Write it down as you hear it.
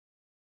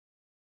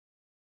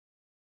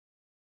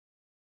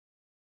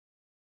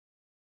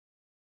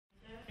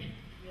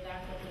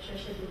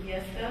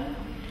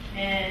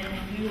and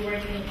we were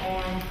working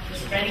on the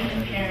spreading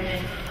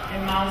impairment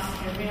in mouse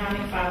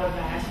embryonic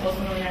fibroblasts,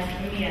 also known as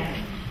UEM,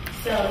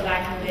 cells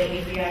lacking the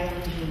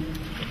Abi1 gene.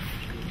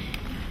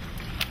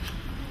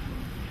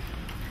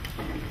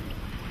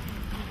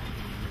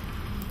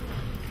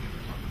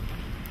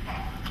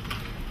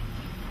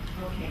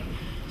 Okay,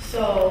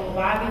 so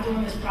why are we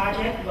doing this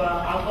project? Well,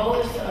 our goal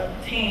is to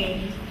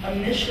obtain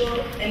initial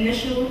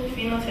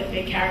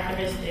phenotypic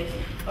characteristics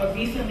of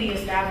recently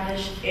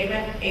established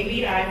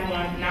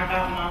Abi1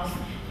 knockout mouse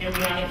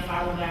embryonic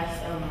fibroblast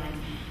cell lines.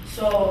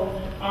 So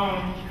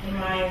in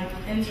my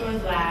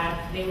intern's lab,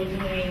 they were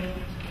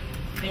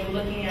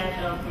looking at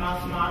the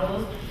mouse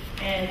models,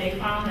 and they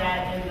found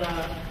that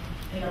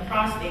in the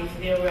prostates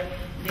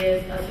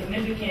there's a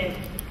significant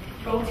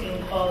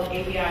protein called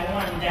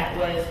Abi1 that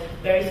was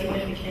very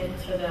significant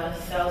to the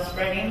cell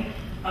spreading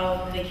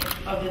of the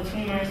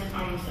tumor's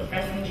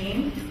suppressing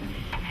gene,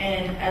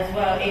 and as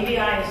well Abi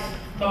is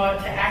thought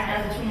to act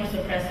as a tumor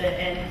suppressor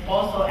and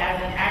also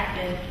as an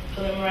actin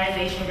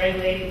polymerization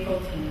regulating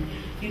protein.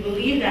 We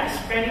believe that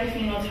spreading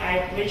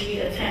phenotype, which we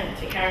attempt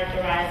to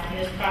characterize in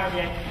this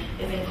project,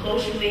 is in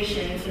close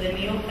relation to the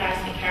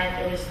neoplastic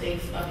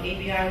characteristics of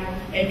Abi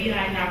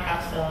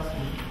knockout cells,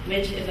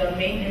 which is a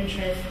main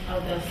interest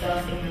of the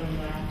cell signaling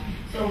lab.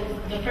 So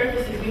the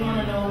purpose is we want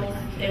to know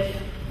if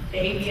the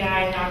Abi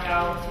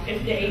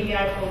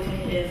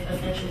protein is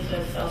essential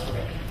to cell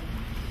spreading.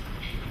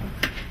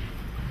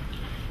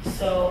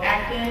 So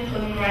actin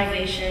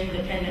polymerization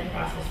dependent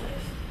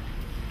processes.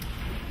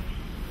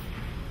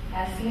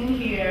 As seen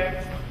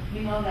here, we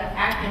know that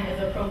actin is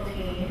a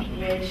protein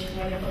which,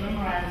 when it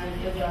polymerizes,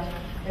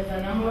 is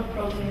a number of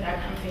proteins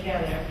that come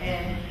together.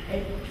 And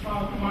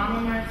from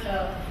monomer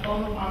to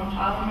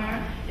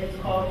polymer, it's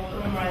called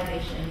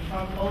polymerization.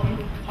 From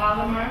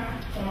polymer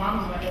to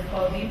monomer, it's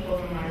called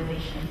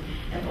depolymerization.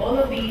 And all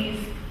of these,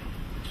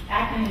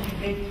 actin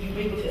is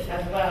ubiquitous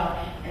as well,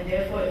 and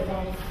therefore it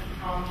forms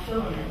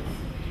filaments.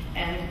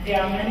 And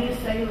there are many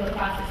cellular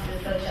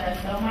processes such as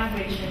cell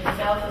migration,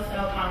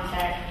 cell-to-cell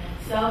contact,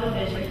 cell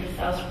division, and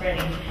cell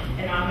spreading.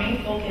 And our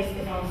main focus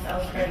is on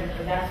cell spreading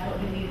because that's what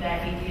we believe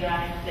that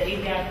the Abi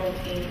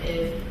protein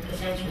is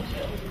essential to.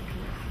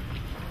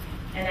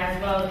 And as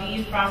well,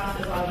 these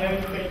processes are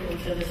very critical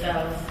to the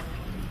cells.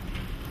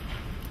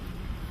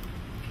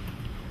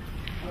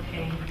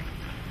 Okay.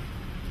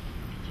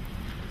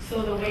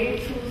 So the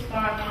wave 2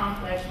 star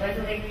complex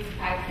regulates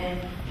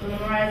actin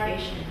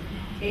polymerization.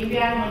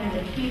 Abi1 is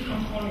a key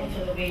component to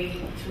the wave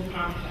 2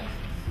 complex.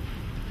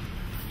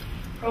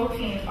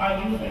 Proteins are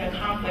used in the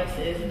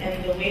complexes,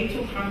 and the wave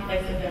 2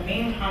 complex is the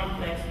main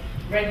complex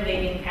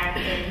regulating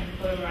actin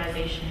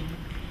polymerization.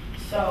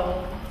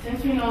 So,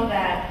 since we know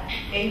that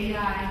Abi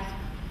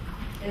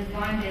is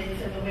bonded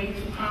to the wave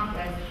 2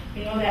 complex,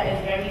 we know that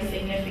it's very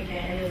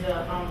significant and is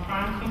a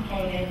prime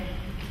component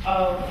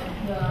of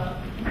the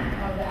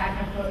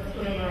actin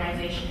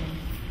polymerization.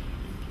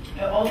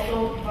 It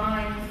also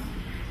binds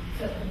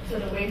to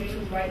the wave 2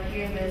 right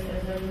here. This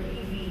is the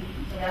EV,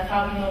 so that's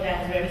how we know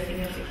that it's very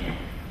significant.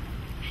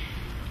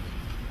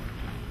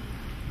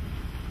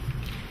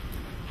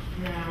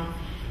 Now,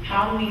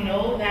 how do we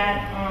know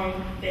that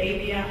the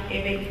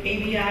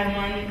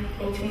Abi1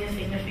 protein is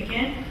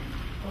significant?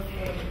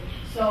 Okay,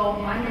 so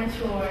my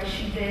mentor,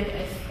 she did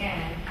a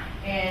scan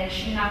and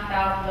she knocked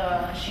out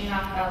the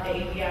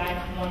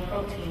Abi1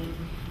 protein.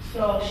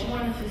 So she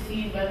wanted to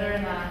see whether or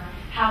not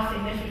how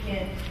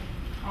significant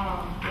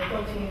the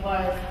protein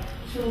was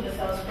to the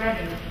cell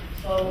spreading.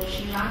 So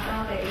she knocked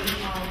out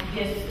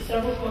there's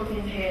several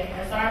proteins here: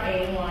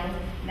 SRA1,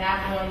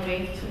 NAP1,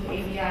 wave 2,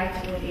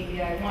 Abi2, and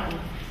Abi1.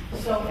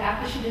 So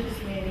after she did the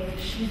scanning,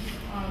 she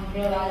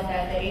realized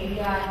that the Abi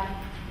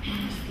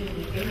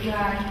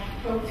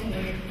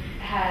protein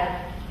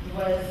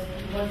was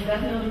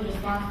definitely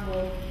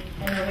responsible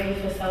in the way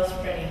for cell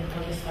spreading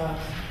of the cells.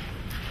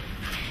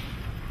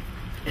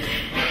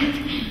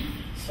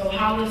 So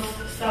how is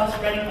cell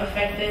spreading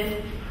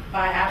affected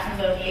by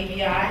absence of Abi?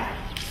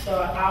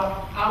 So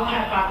our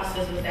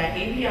hypothesis was that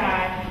Abi,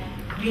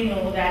 we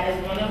know that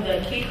is one of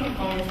the key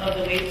components of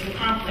the wave 2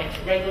 complex,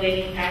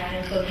 regulating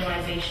actin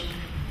polymerization.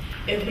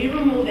 If we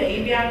remove the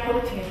Abi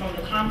protein from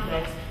the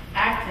complex,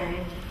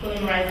 actin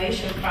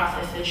polymerization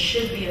processes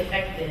should be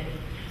affected.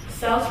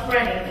 Cell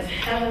spreading is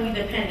heavily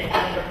dependent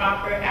on the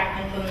proper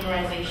actin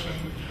polymerization.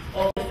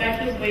 While the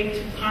effective wave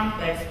 2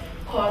 complex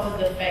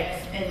causes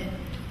effects in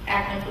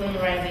actin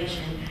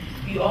polymerization,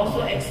 we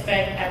also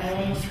expect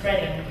abnormal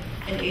spreading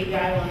in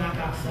Abi1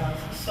 knockout cells.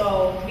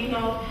 So we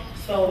know,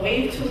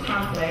 wave 2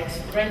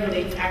 complex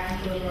regulates actin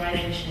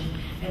polymerization,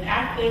 and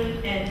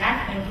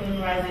actin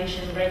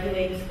polymerization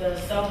regulates the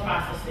cell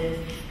processes,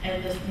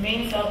 and the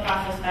main cell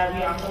process that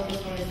we are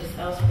focused on is the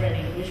cell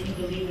spreading, which we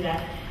believe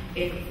that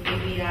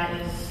Abi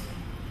is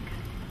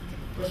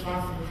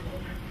responsible for.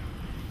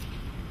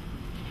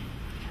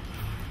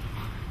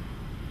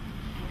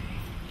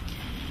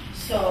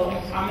 So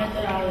our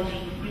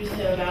methodology used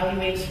to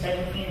evaluate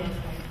spreading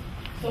phenotype.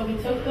 So we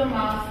took the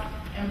mouse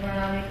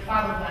embryonic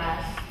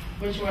fibroblasts,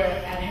 which were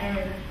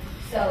adherent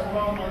cells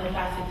growing on the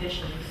plastic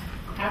tissues.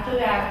 After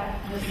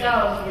that, the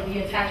cells were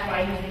detached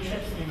by using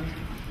trypsin.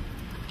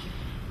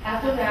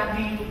 After that,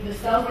 the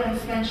cells were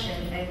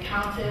inspection and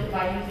counted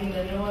by using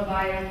the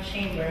unifying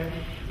chamber.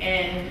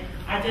 And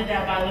I did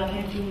that by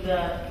looking through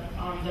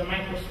the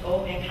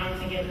microscope and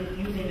counting it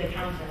using the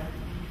counter.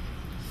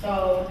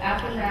 So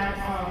after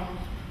that,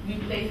 we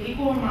placed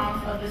equal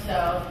amounts of the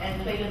cells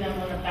and plated them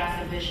on the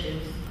plastic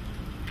dishes.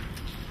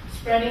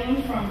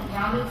 Spreading from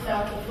rounded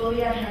cells to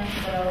fully adherent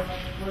cells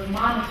was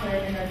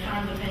monitored in a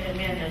time-dependent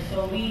manner.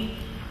 So we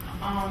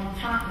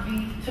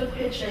took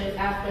pictures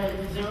after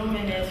 0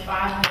 minutes,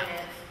 5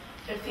 minutes,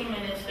 15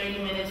 minutes, 30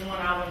 minutes, 1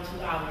 hour, and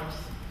 2 hours.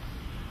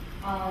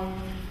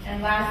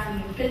 And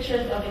lastly,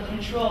 pictures of the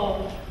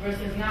control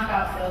versus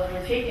knockout cells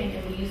were taken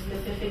and we used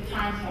specific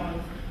time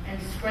points, and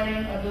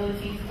spreading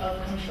abilities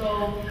of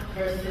control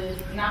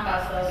versus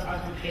knockout cells are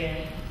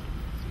compared.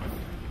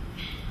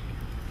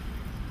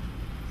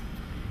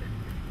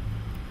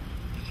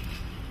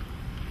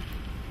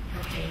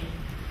 Okay,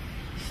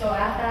 so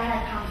after I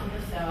had counted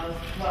the cells,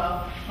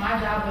 well, my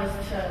job was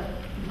to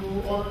do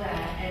all of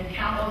that and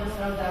count all the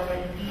cells that were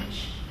in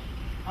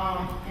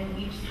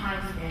each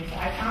time span. So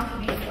I counted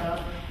these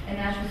cells, and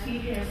as you see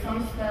here,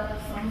 some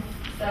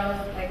cells,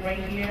 like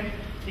right here,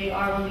 they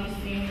are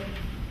releasing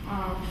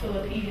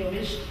Philopedia,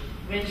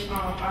 which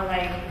are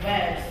like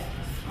webs,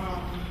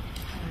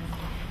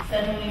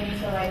 settling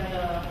into like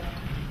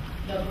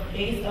the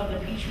base of the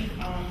petri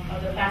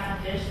of the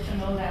plastic dish to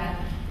know that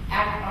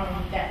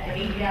that the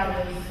ABI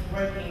was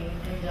working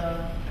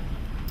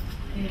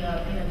in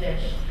the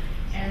dish.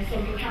 And so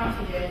we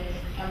counted it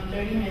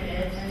 30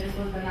 minutes, and this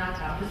was the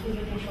knockout. This was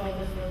the control,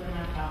 this was the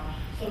knockout.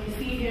 So we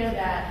see here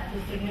that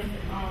the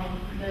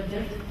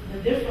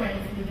different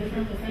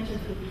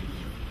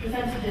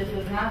percentages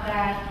was not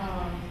that,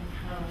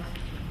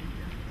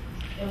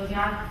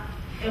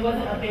 it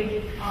wasn't a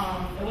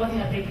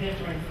big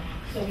difference.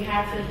 So we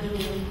had to do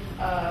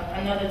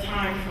another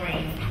time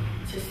frame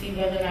to see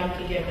whether or not we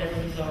could get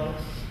better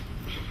results.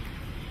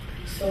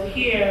 So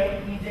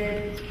here we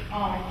did,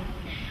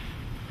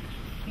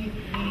 we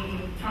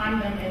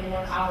timed them in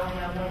 1 hour, in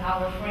a 1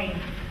 hour frame.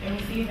 And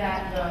we see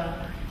that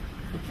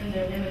in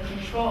the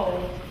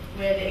control,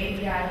 where the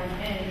ABI was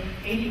in,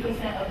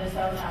 80% of the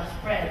cells have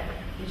spread,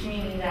 which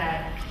means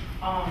that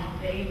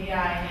the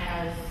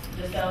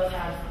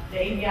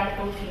ABI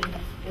protein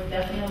was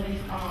definitely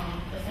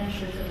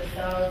essential to the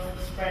cells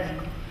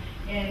spreading.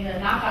 In the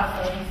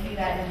knockout cells, you see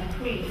that it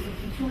decreased.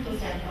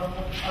 62% of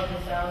the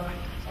cells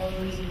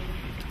only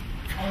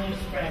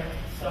spread.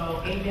 So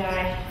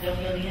ABI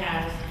definitely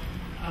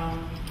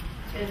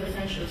is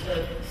essential to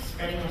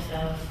spreading of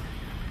cells.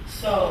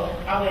 So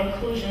our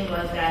inclusion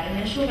was that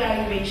initial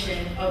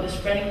evaluation of the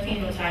spreading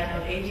phenotype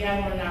of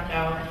ABI1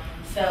 knockout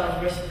cells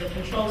versus the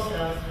control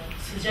cells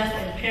suggests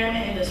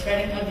impairment in the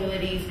spreading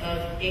abilities of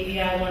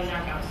ABI1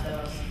 knockout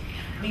cells.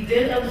 We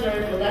did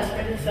observe the less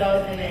spreading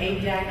cells in the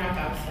ABI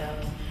knockout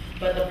cells,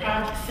 but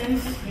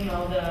since the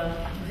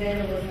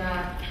data was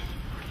not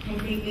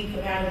completely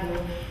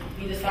compatible,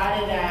 we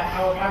decided that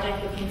our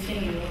project would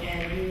continue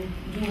and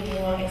do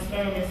more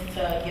experiments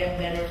to get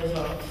better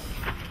results.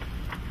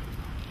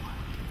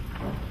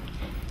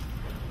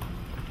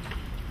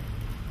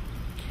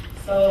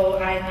 So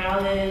I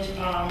acknowledge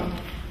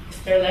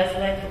Mr.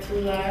 Leslie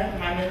Katula,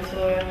 my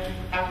mentor,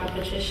 Dr.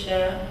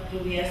 Patricia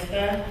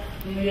Dubieska,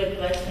 New York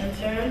Blood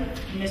Center,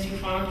 Ms.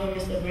 Rufondo,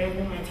 Mr.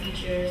 Bramble, my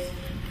teachers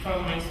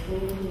from my school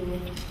who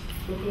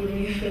recruited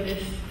me for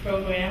this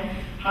program,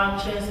 Harlem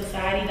Children's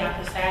Society,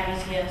 Dr.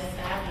 Savage, yes,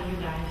 staff, and you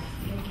guys.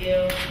 Thank you.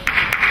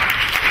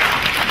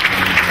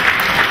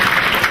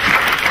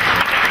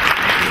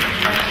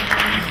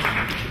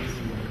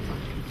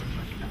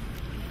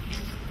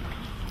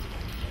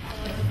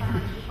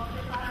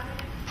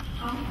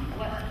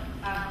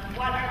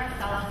 What are the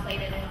cells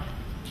plated in?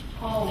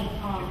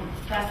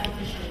 Plastic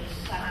tissues.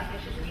 Plastic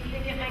tissues. Do you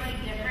think it might be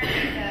different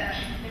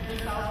if the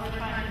cells were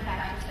trying to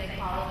attach to, say,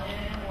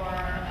 collagen or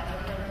another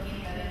protein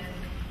that is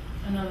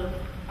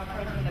a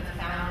protein that's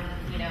found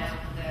in,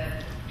 the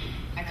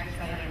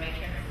extracellular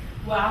matrix?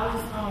 Well,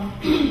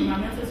 my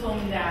mentor told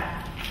me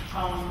that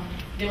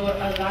there were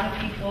a lot of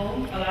people,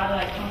 a lot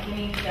of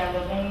companies that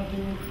were going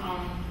through,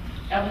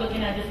 that were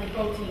looking at different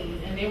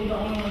proteins, and they were the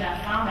only one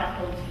that found that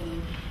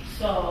protein.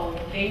 So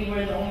they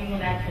were the only one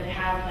that could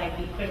have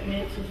the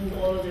equipment to do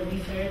all of the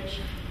research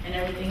and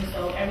everything.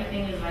 So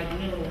everything is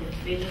new.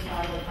 They just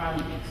started the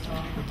project. So. Do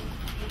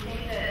you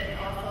think that it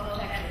also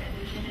affects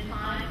the depletion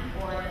time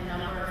or the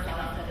number of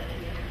cells that it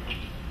is?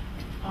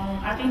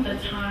 I think the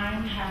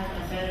time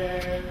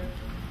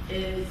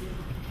is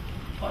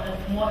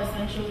more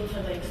essential to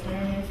the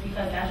experiments,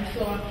 because as you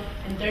saw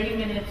in 30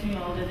 minutes,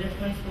 the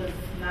difference was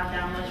not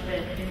that much,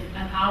 but in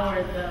an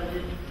hour,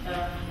 the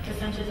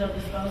percentage of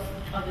the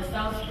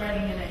cells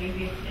spreading in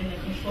the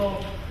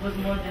control was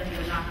more than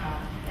the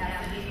knockout.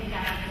 Yeah, so do you think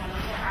after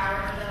 24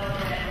 hours though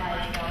that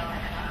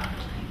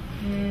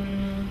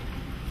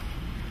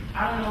I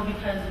don't know,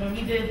 because when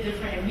we did it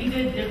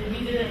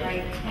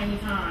 20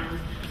 times,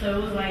 so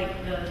it was the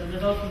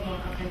results were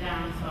going up and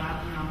down, so I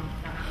don't know.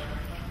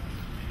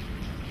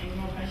 Any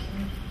more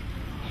questions?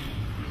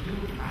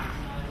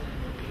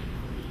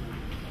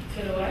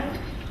 To the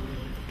what?